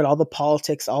talking about all the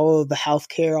politics, all of the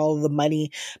healthcare, all of the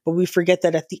money, but we forget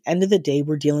that at the end of the day,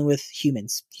 we're dealing with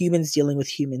humans dealing with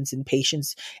humans, and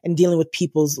patients and dealing with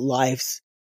people's lives.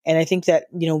 And I think that,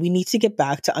 we need to get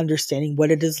back to understanding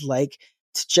what it is like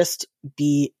to just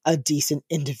be a decent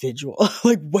individual.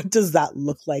 Like, what does that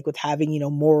look like with having,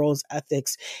 morals,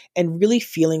 ethics, and really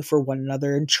feeling for one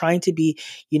another and trying to be,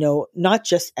 not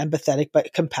just empathetic,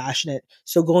 but compassionate.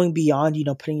 So going beyond,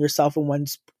 putting yourself in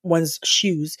one's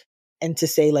shoes and to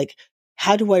say, like,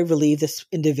 how do I relieve this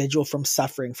individual from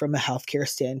suffering from a healthcare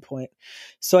standpoint?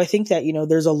 So I think that,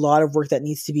 there's a lot of work that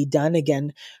needs to be done.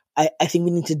 Again, I think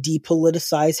we need to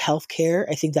depoliticize healthcare.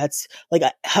 I think that's like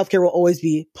healthcare will always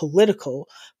be political,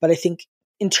 but I think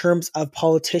in terms of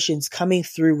politicians coming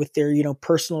through with their,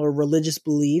 personal or religious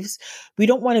beliefs, we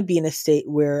don't want to be in a state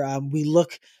where we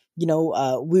look,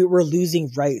 we're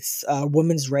losing rights,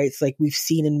 women's rights, like we've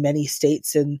seen in many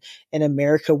states in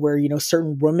America where,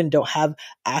 certain women don't have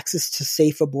access to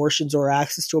safe abortions or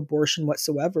access to abortion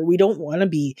whatsoever. We don't want to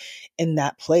be in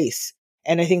that place.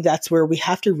 And I think that's where we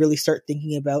have to really start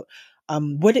thinking about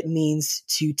what it means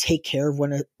to take care of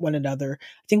one another.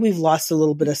 I think we've lost a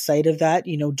little bit of sight of that,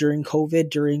 during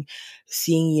COVID, during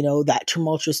seeing, that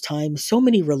tumultuous time, so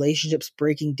many relationships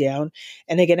breaking down.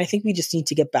 And again, I think we just need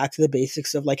to get back to the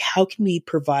basics of like, how can we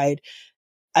provide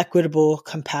equitable,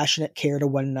 compassionate care to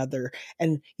one another?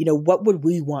 And, what would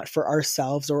we want for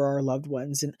ourselves or our loved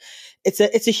ones? And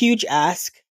it's a huge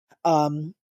ask.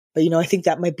 But, I think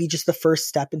that might be just the first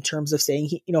step in terms of saying,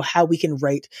 how we can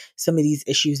right some of these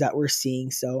issues that we're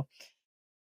seeing. So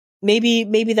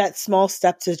maybe that small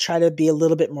step to try to be a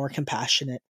little bit more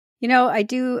compassionate. I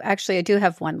do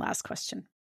have one last question.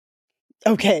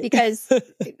 Okay. Because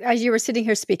as you were sitting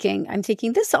here speaking, I'm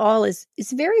thinking this all is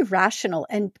very rational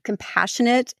and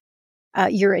compassionate.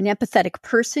 You're an empathetic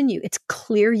person. It's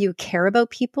clear you care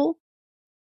about people,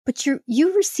 but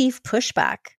you receive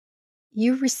pushback.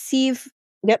 You receive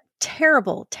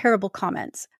terrible, terrible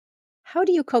comments. How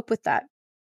do you cope with that?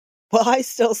 Well, I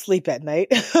still sleep at night.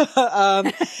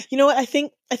 I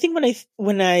think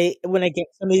when I get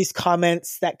some of these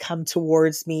comments that come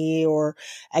towards me or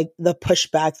the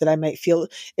pushback that I might feel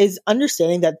is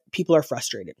understanding that people are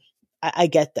frustrated. I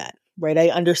get that. Right. I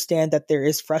understand that there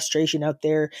is frustration out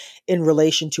there in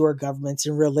relation to our governments,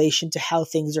 in relation to how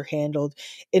things are handled,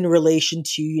 in relation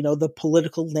to, the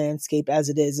political landscape as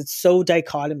it is. It's so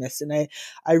dichotomous. And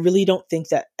I really don't think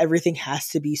that everything has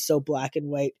to be so black and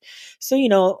white. So,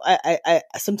 I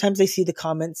sometimes I see the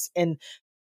comments and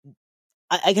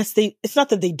I guess it's not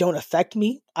that they don't affect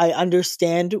me. I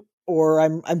understand, or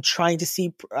I'm trying to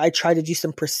see, I try to do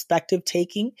some perspective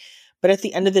taking. But at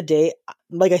the end of the day,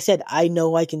 like I said, I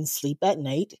know I can sleep at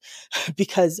night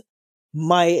because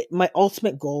my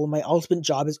ultimate goal, my ultimate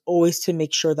job is always to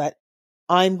make sure that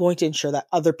I'm going to ensure that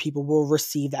other people will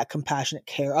receive that compassionate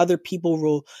care. Other people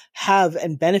will have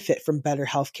and benefit from better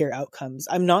healthcare outcomes.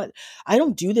 I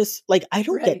don't do this. Like, I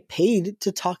don't get paid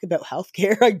to talk about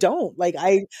healthcare. I don't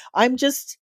I'm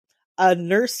just a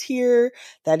nurse here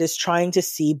that is trying to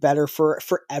see better for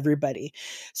everybody.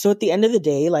 So at the end of the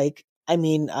day,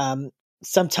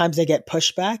 sometimes I get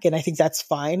pushback and I think that's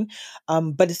fine.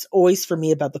 But it's always for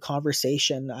me about the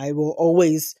conversation. I will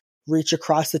always reach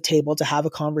across the table to have a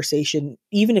conversation,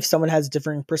 even if someone has a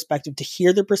different perspective, to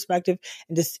hear their perspective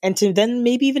and to then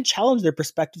maybe even challenge their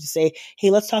perspective to say, hey,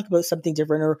 let's talk about something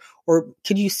different, or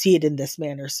could you see it in this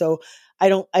manner? So I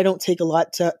don't take a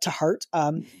lot to heart.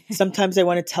 Sometimes I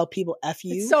want to tell people F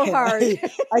you. It's so hard.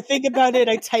 I think about it,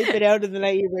 I type it out, and then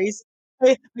I erase.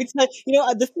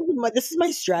 This is my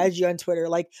strategy on Twitter.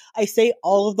 Like, I say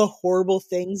all of the horrible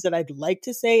things that I'd like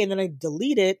to say, and then I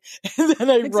delete it, and then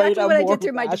I write a more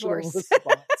rational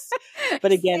response.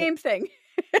 But again, same thing.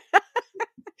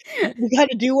 We got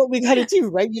to do what we got to do,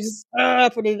 right? You just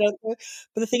put it out there.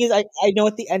 But the thing is, I know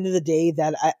at the end of the day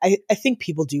that I think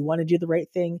people do want to do the right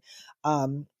thing.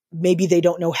 Maybe they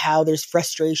don't know how. There's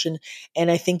frustration. And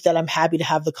I think that I'm happy to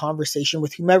have the conversation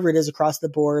with whomever it is across the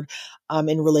board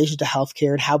in relation to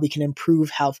healthcare and how we can improve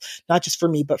health, not just for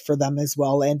me, but for them as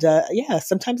well. And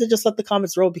sometimes I just let the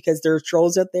comments roll because there are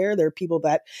trolls out there. There are people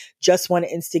that just want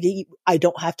to instigate. I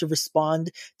don't have to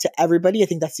respond to everybody. I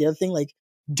think that's the other thing. Like,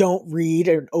 don't read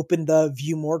or open the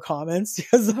view more comments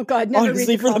because Oh God, never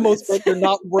honestly, read the for the most comments. part, they're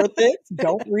not worth it.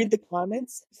 Don't read the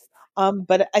comments.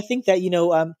 But I think that,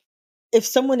 if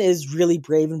someone is really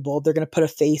brave and bold, they're going to put a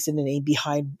face and a name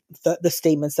behind the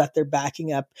statements that they're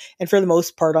backing up. And for the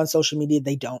most part on social media,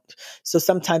 they don't. So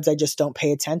sometimes I just don't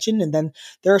pay attention. And then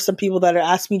there are some people that are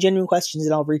asking me genuine questions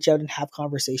and I'll reach out and have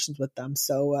conversations with them.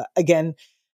 So again,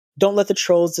 don't let the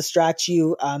trolls distract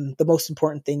you. The most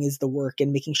important thing is the work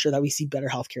and making sure that we see better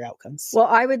healthcare outcomes. Well,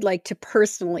 I would like to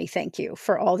personally thank you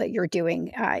for all that you're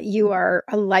doing. You are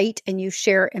a light and you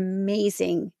share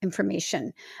amazing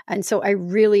information. And so I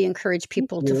really encourage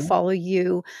people to follow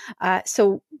you.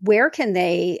 So where can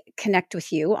they connect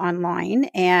with you online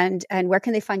and where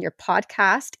can they find your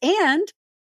podcast? And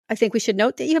I think we should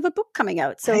note that you have a book coming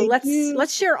out. So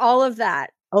let's share all of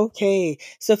that. Okay.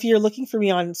 So if you're looking for me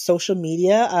on social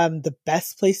media, the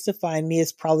best place to find me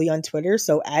is probably on Twitter.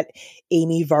 So at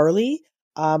Amie-Varley.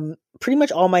 Pretty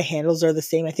much all my handles are the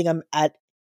same. I think I'm at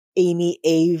Amie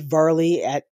A. Varley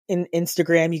in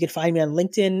Instagram. You can find me on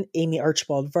LinkedIn, Amie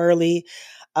Archibald-Varley.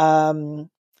 I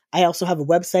also have a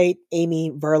website,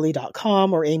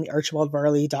 amievarley.com or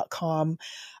amiearchibaldvarley.com.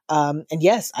 And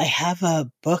yes, I have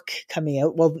a book coming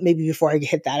out. Well, maybe before I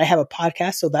hit that, I have a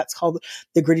podcast. So that's called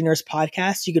the Gritty Nurse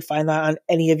Podcast. You could find that on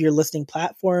any of your listening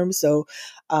platforms. So,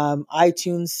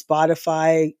 iTunes,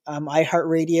 Spotify,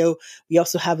 iHeartRadio. We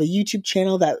also have a YouTube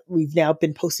channel that we've now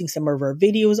been posting some of our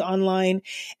videos online.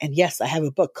 And yes, I have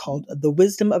a book called The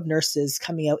Wisdom of Nurses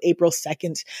coming out April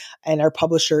 2nd. And our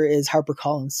publisher is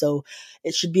HarperCollins. So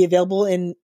it should be available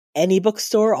in any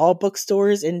bookstore, all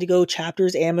bookstores, Indigo,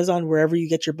 Chapters, Amazon, wherever you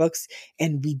get your books.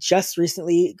 And we just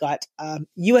recently got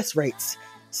US rights.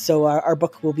 So our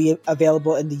book will be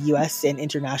available in the US and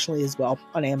internationally as well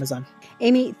on Amazon.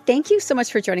 Amie, thank you so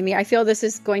much for joining me. I feel this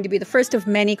is going to be the first of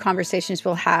many conversations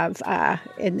we'll have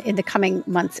in the coming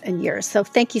months and years. So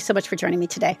thank you so much for joining me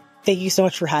today. Thank you so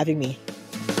much for having me.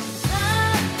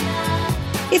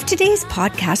 If today's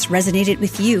podcast resonated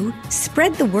with you,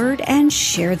 spread the word and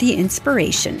share the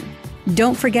inspiration.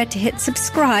 Don't forget to hit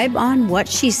subscribe on What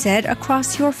She Said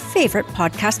across your favorite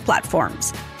podcast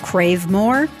platforms. Crave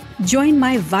more? Join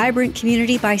my vibrant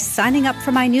community by signing up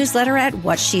for my newsletter at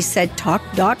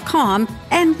whatshesaidtalk.com,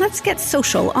 and let's get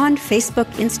social on Facebook,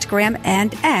 Instagram,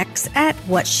 and X at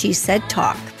What She Said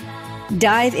Talk.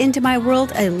 Dive into my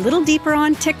world a little deeper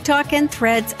on TikTok and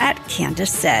Threads at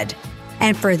Candace Said.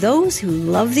 And for those who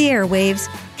love the airwaves,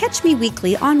 catch me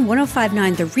weekly on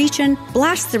 105.9 The Region,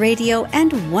 Blast the Radio,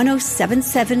 and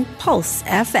 107.7 Pulse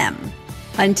FM.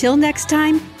 Until next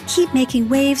time, keep making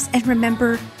waves and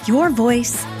remember, your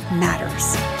voice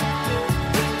matters.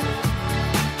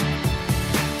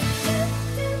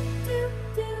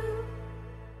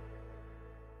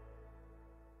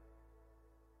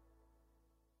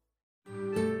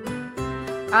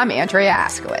 I'm Andrea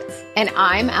Askowitz. And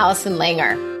I'm Allison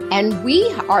Langer. And we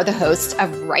are the hosts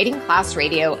of Writing Class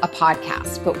Radio, a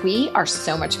podcast, but we are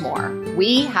so much more.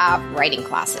 We have writing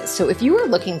classes. So if you are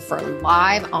looking for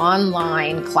live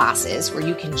online classes where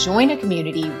you can join a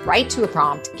community, write to a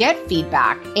prompt, get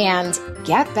feedback, and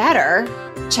get better,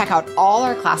 check out all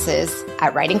our classes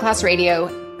at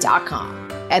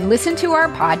writingclassradio.com. And listen to our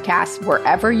podcast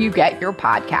wherever you get your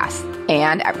podcasts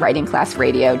and at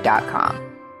writingclassradio.com.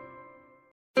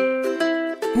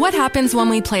 What happens when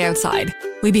we play outside?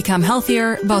 We become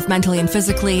healthier, both mentally and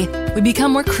physically. We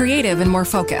become more creative and more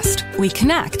focused. We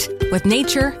connect with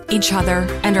nature, each other,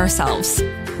 and ourselves.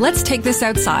 Let's Take This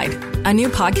Outside, a new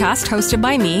podcast hosted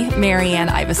by me, Marianne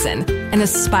Iveson, an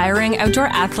aspiring outdoor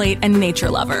athlete and nature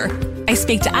lover. I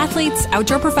speak to athletes,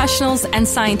 outdoor professionals, and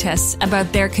scientists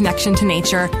about their connection to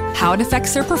nature, how it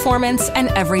affects their performance, and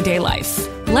everyday life.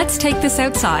 Let's Take This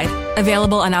Outside,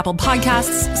 available on Apple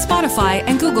Podcasts, Spotify,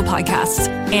 and Google Podcasts,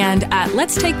 and at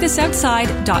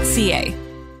letstakethisoutside.ca.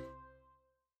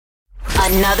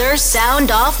 Another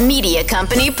Sound Off Media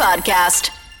Company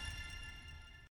podcast.